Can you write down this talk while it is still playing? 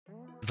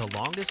The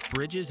longest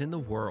bridges in the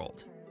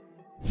world.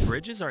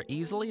 Bridges are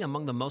easily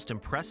among the most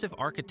impressive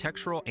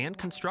architectural and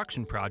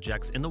construction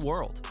projects in the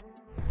world.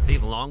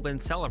 They've long been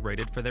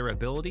celebrated for their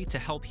ability to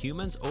help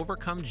humans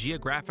overcome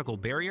geographical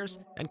barriers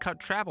and cut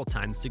travel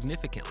times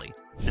significantly,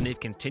 and they've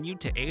continued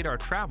to aid our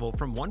travel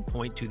from one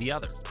point to the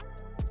other.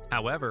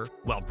 However,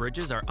 while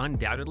bridges are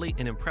undoubtedly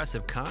an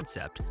impressive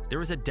concept,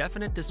 there is a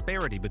definite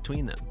disparity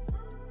between them.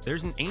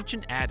 There's an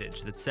ancient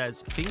adage that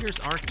says fingers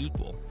aren't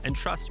equal, and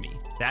trust me,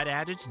 that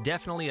adage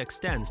definitely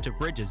extends to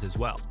bridges as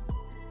well.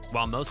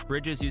 While most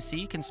bridges you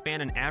see can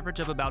span an average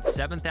of about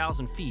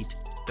 7,000 feet,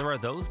 there are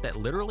those that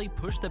literally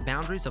push the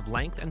boundaries of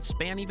length and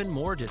span even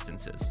more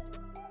distances.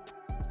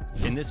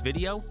 In this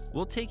video,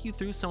 we'll take you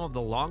through some of the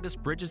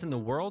longest bridges in the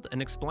world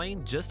and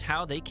explain just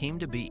how they came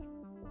to be.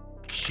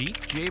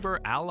 Sheikh Jaber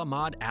Al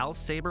Ahmad Al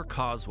Saber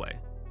Causeway.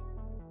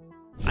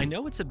 I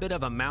know it's a bit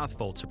of a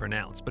mouthful to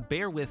pronounce, but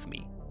bear with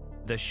me.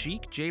 The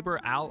Sheikh Jaber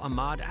Al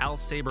Ahmad Al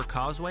Saber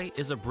Causeway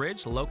is a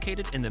bridge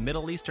located in the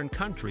Middle Eastern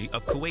country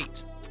of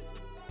Kuwait.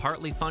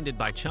 Partly funded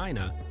by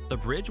China, the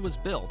bridge was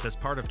built as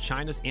part of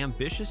China's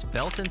ambitious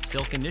Belt and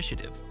Silk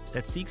Initiative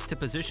that seeks to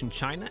position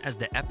China as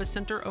the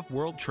epicenter of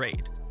world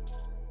trade.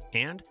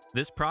 And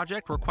this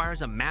project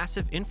requires a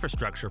massive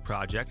infrastructure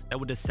project that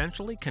would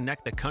essentially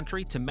connect the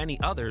country to many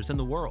others in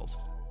the world.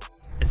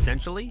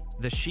 Essentially,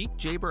 the Sheikh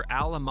Jaber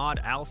Al Ahmad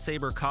Al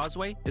Saber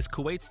Causeway is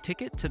Kuwait's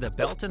ticket to the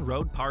Belt and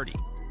Road Party.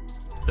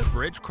 The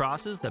bridge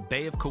crosses the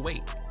Bay of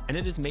Kuwait, and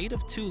it is made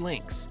of two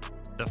links.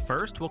 The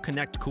first will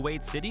connect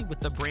Kuwait City with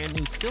the brand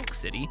new Silk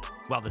City,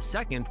 while the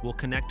second will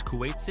connect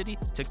Kuwait City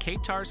to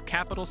Qatar's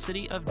capital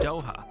city of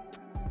Doha.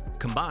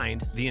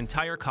 Combined, the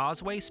entire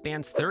causeway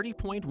spans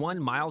 30.1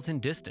 miles in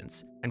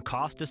distance and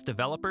cost its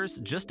developers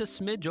just a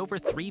smidge over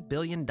 $3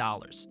 billion.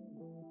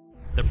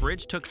 The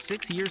bridge took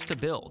 6 years to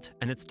build,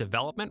 and its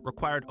development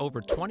required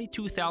over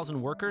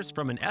 22,000 workers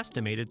from an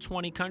estimated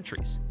 20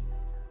 countries.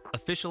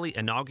 Officially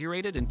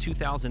inaugurated in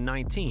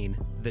 2019,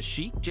 the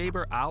Sheikh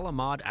Jaber Al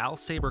Ahmad Al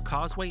Saber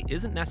Causeway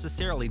isn't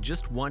necessarily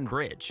just one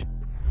bridge.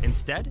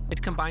 Instead,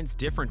 it combines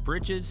different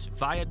bridges,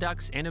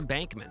 viaducts, and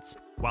embankments,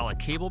 while a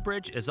cable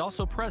bridge is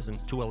also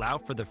present to allow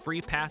for the free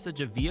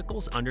passage of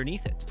vehicles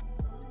underneath it.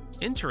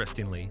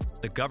 Interestingly,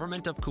 the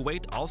government of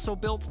Kuwait also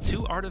built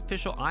 2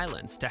 artificial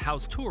islands to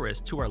house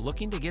tourists who are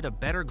looking to get a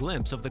better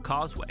glimpse of the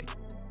causeway.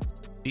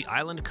 The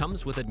island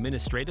comes with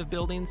administrative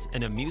buildings,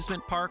 an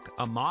amusement park,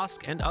 a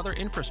mosque, and other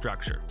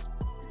infrastructure.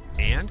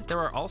 And there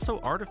are also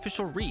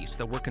artificial reefs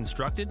that were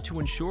constructed to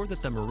ensure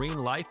that the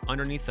marine life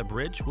underneath the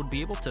bridge would be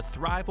able to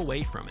thrive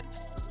away from it.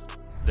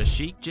 The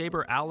Sheikh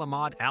Jaber Al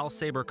Ahmad Al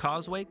Saber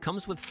Causeway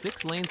comes with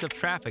 6 lanes of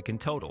traffic in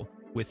total,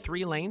 with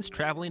 3 lanes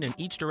traveling in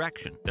each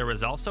direction. There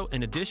is also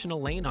an additional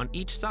lane on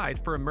each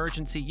side for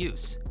emergency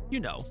use,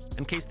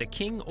 in case the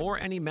king or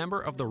any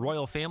member of the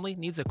royal family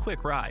needs a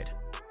quick ride.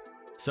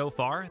 So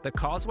far, the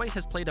causeway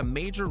has played a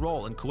major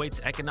role in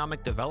Kuwait's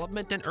economic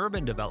development and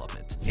urban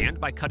development, and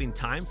by cutting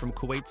time from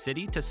Kuwait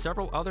City to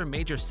several other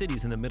major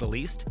cities in the Middle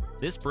East,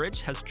 this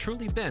bridge has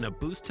truly been a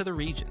boost to the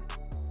region.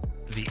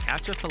 The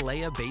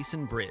Atchafalaya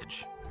Basin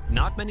Bridge.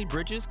 Not many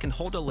bridges can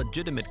hold a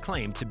legitimate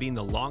claim to being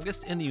the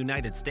longest in the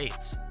United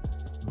States.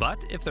 But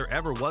if there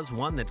ever was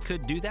one that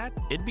could do that,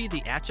 it'd be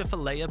the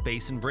Atchafalaya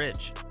Basin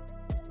Bridge.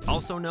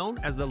 Also known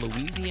as the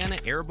Louisiana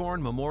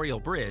Airborne Memorial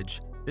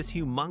Bridge, this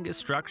humongous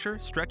structure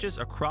stretches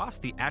across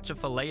the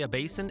Atchafalaya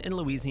Basin in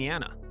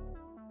Louisiana.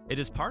 It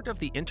is part of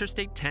the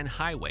Interstate 10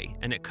 highway,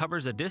 and it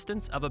covers a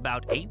distance of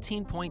about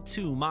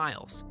 18.2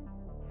 miles.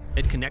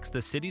 It connects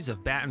the cities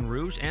of Baton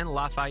Rouge and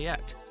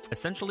Lafayette,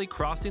 essentially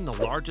crossing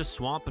the largest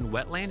swamp and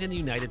wetland in the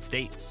United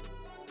States.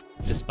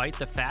 Despite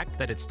the fact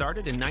that it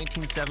started in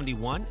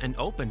 1971 and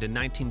opened in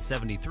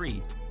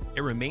 1973,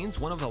 it remains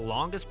one of the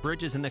longest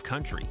bridges in the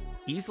country,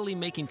 easily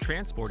making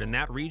transport in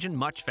that region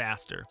much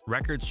faster.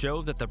 Records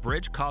show that the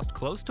bridge cost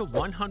close to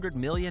 $100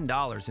 million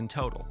in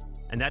total,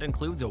 and that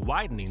includes a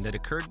widening that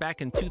occurred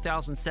back in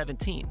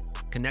 2017,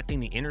 connecting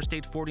the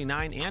Interstate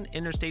 49 and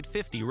Interstate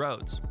 50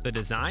 roads. The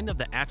design of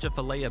the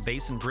Atchafalaya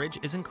Basin Bridge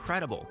is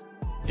incredible.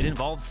 It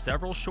involves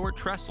several short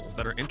trestles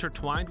that are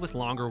intertwined with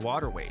longer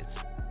waterways.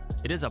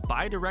 It is a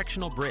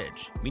bidirectional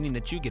bridge, meaning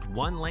that you get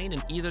one lane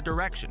in either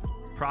direction,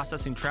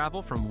 processing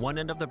travel from one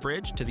end of the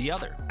bridge to the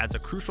other. As a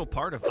crucial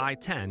part of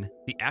I-10,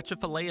 the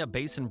Atchafalaya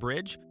Basin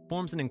Bridge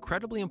forms an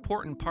incredibly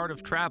important part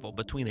of travel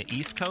between the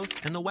East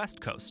Coast and the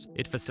West Coast.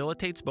 It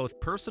facilitates both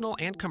personal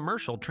and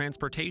commercial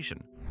transportation,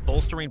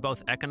 bolstering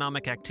both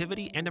economic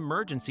activity and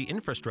emergency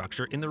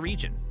infrastructure in the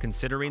region.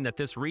 Considering that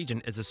this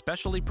region is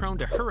especially prone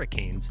to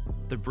hurricanes,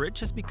 the bridge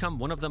has become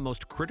one of the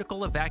most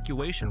critical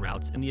evacuation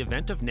routes in the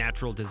event of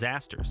natural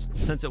disasters.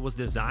 Since it was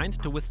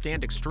designed to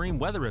withstand extreme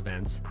weather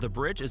events, the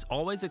bridge is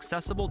always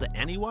accessible to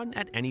anyone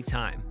at any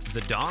time.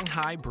 The Dong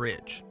Hai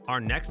Bridge. Our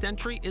next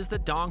entry is the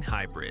Dong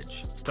Hai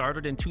Bridge.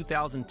 Started in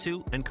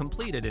 2002 and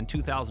completed in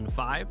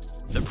 2005,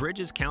 the bridge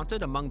is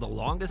counted among the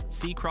longest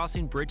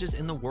sea-crossing bridges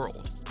in the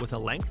world, with a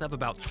length of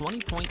about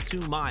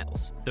 20.2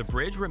 miles. The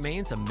bridge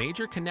remains a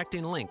major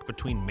connecting link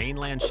between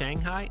mainland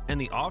Shanghai and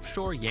the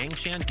offshore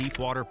Yangshan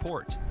deepwater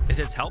port. It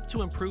has helped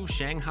to improve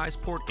Shanghai's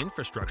port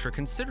infrastructure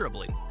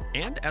considerably.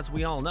 And as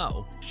we all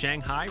know,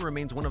 Shanghai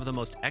remains one of the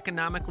most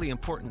economically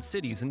important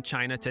cities in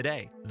China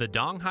today. The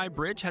Donghai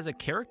Bridge has a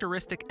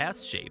characteristic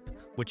S shape,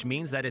 which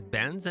means that it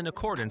bends in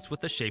accordance with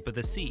the shape of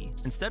the sea,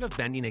 instead of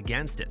bending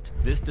against it.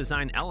 This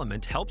design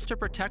element helps to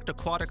protect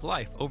aquatic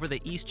life over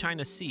the East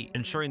China Sea,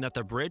 ensuring that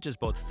the bridge is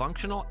both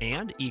functional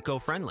and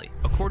eco-friendly.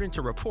 According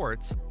to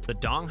reports, the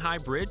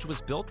Donghai Bridge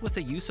was built with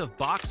the use of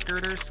box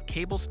girders,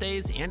 cable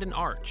stays, and an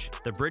arch.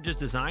 The bridge's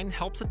design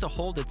helps it to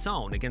hold its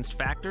own against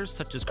factors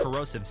such as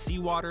corrosive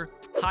seawater,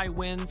 high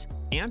winds,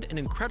 and an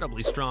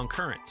incredibly strong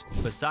current.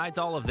 Besides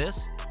all of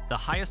this, the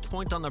highest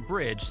point on the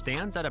bridge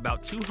stands at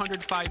about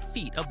 205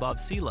 feet above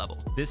sea level.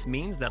 This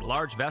means that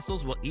large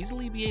vessels will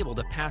easily be able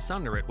to pass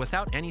under it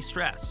without any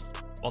stress,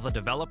 while the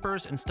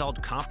developers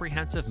installed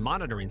comprehensive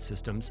monitoring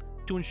systems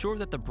to ensure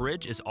that the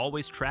bridge is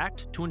always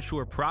tracked to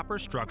ensure proper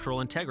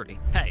structural integrity.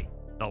 Hey,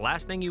 the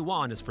last thing you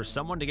want is for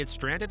someone to get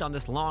stranded on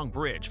this long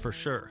bridge for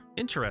sure.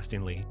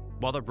 Interestingly,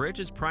 while the bridge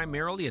is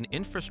primarily an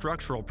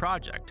infrastructural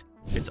project,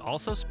 it's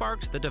also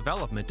sparked the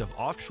development of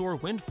offshore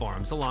wind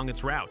farms along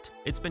its route.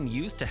 It's been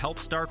used to help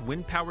start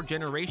wind power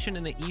generation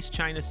in the East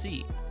China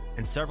Sea,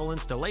 and several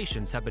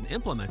installations have been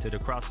implemented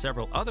across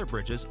several other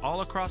bridges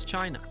all across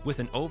China. With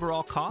an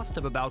overall cost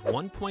of about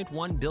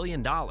 $1.1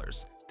 billion,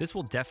 this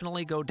will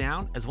definitely go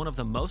down as one of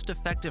the most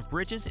effective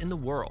bridges in the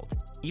world,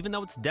 even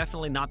though it's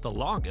definitely not the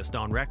longest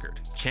on record.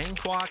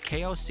 Changhua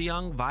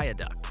Kaohsiung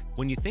Viaduct.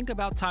 When you think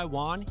about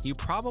Taiwan, you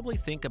probably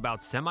think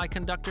about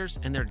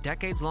semiconductors and their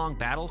decades-long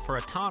battle for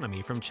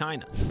autonomy from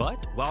China.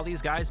 But while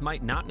these guys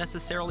might not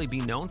necessarily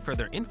be known for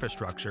their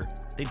infrastructure,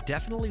 they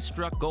definitely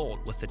struck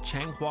gold with the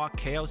Changhua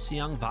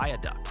Kaohsiung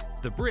Viaduct.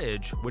 The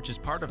bridge, which is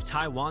part of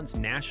Taiwan's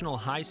national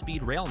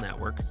high-speed rail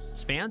network,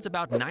 spans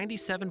about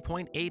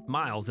 97.8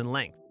 miles in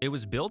length. It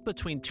was built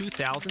between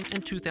 2000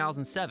 and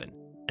 2007,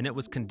 and it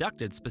was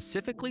conducted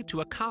specifically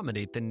to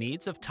accommodate the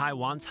needs of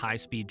Taiwan's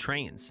high-speed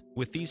trains.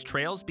 With these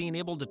trails being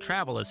able to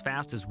travel as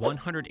fast as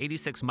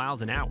 186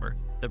 miles an hour,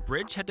 the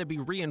bridge had to be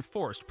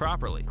reinforced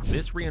properly.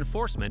 This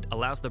reinforcement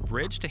allows the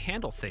bridge to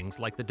handle things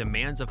like the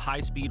demands of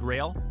high-speed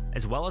rail,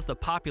 as well as the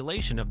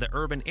population of the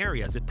urban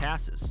areas it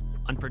passes,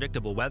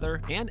 unpredictable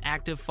weather, and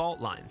active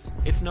fault lines.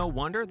 It's no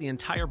wonder the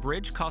entire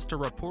bridge cost a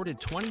reported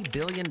 $20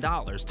 billion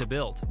to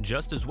build.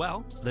 Just as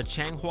well, the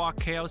Changhua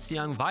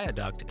Kaohsiung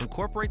Viaduct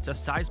incorporates a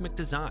seismic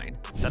design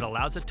that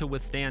allows it to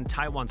withstand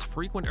Taiwan's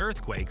frequent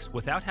earthquakes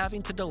without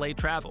having to delay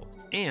travel.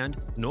 And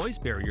noise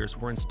barriers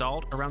were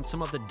installed around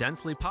some of the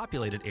densely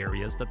populated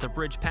areas that the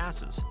bridge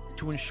passes,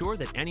 to ensure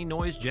that any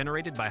noise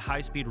generated by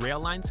high-speed rail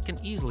lines can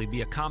easily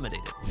be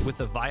accommodated. With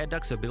the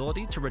viaduct's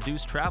ability to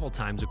reduce travel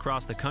times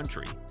across the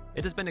country,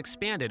 it has been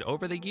expanded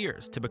over the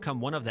years to become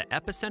one of the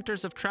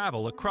epicenters of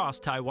travel across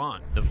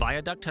Taiwan. The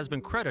viaduct has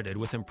been credited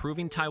with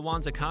improving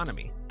Taiwan's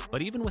economy,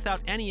 but even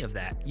without any of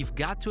that, you've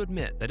got to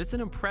admit that it's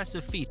an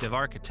impressive feat of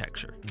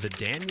architecture. The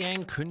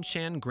Danyang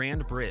Kunshan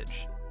Grand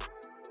Bridge.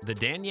 The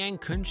Danyang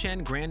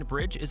Kunshan Grand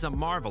Bridge is a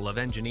marvel of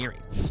engineering.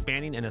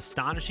 Spanning an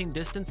astonishing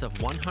distance of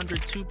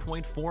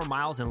 102.4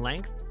 miles in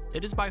length,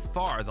 it is by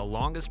far the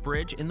longest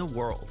bridge in the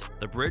world.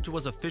 The bridge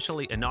was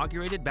officially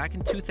inaugurated back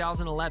in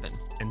 2011,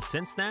 and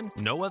since then,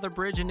 no other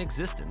bridge in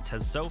existence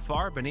has so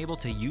far been able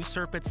to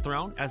usurp its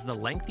throne as the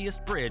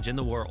lengthiest bridge in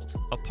the world.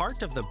 A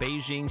part of the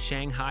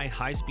Beijing-Shanghai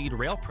high-speed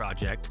rail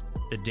project,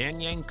 the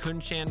Danyang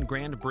Kunshan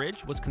Grand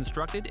Bridge was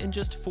constructed in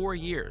just 4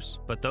 years,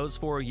 but those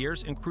 4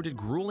 years included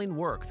grueling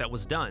work that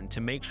was done to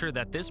make sure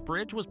that this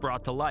bridge was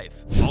brought to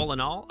life. All in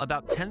all,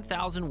 about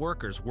 10,000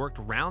 workers worked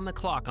round the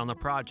clock on the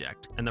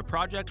project, and the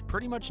project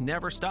pretty much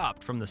never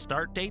stopped from the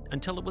start date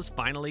until it was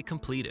finally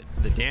completed.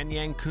 The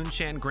Danyang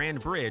Kunshan Grand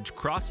Bridge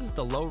crosses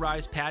the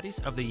low-rise paddies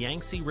of the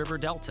Yangtze River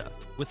Delta,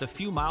 with a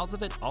few miles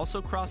of it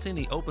also crossing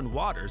the open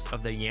waters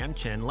of the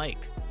Yanchen Lake.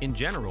 In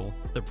general,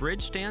 the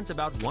bridge stands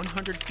about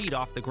 100 feet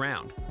off the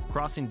ground,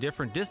 crossing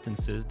different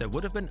distances that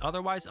would have been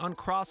otherwise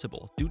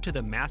uncrossable due to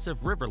the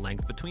massive river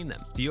length between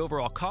them. The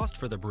overall cost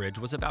for the bridge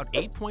was about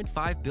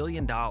 $8.5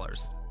 billion,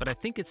 but I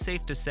think it's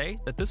safe to say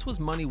that this was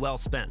money well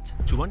spent.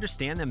 To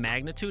understand the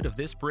magnitude of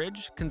this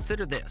bridge,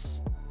 consider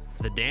this.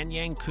 The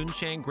Danyang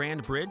Kunshan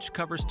Grand Bridge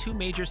covers 2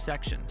 major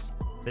sections: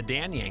 the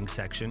Danyang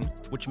section,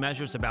 which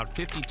measures about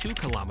 52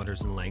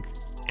 kilometers in length,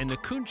 and the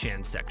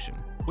Kunshan section,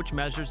 which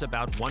measures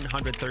about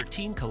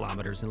 113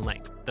 kilometers in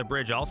length. The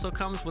bridge also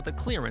comes with a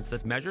clearance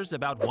that measures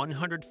about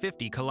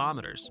 150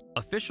 kilometers.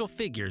 Official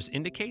figures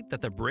indicate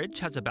that the bridge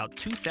has about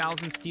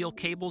 2,000 steel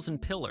cables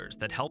and pillars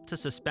that help to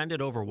suspend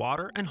it over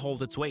water and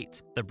hold its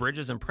weight. The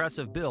bridge's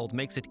impressive build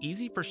makes it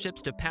easy for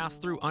ships to pass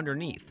through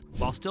underneath,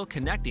 while still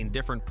connecting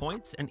different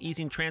points and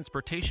easing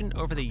transportation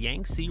over the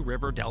Yangtze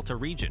River Delta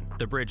region.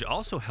 The bridge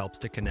also helps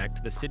to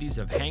connect the cities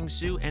of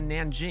Hangzhou and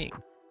Nanjing,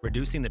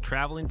 reducing the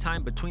traveling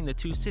time between the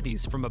two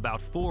cities from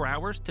about 4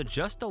 hours to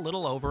just a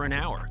little over an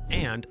hour.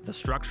 And the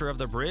structure of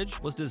the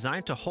bridge was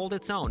designed to hold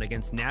its own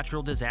against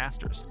natural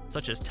disasters,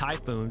 such as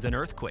typhoons and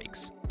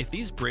earthquakes. If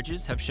these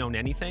bridges have shown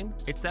anything,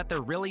 it's that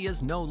there really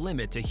is no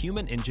limit to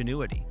human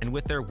ingenuity, and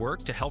with their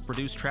work to help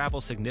reduce travel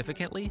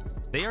significantly,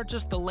 they are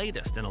just the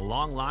latest in a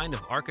long line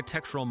of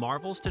architectural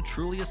marvels to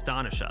truly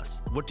astonish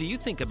us. What do you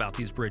think about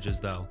these bridges,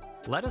 though?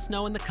 Let us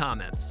know in the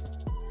comments.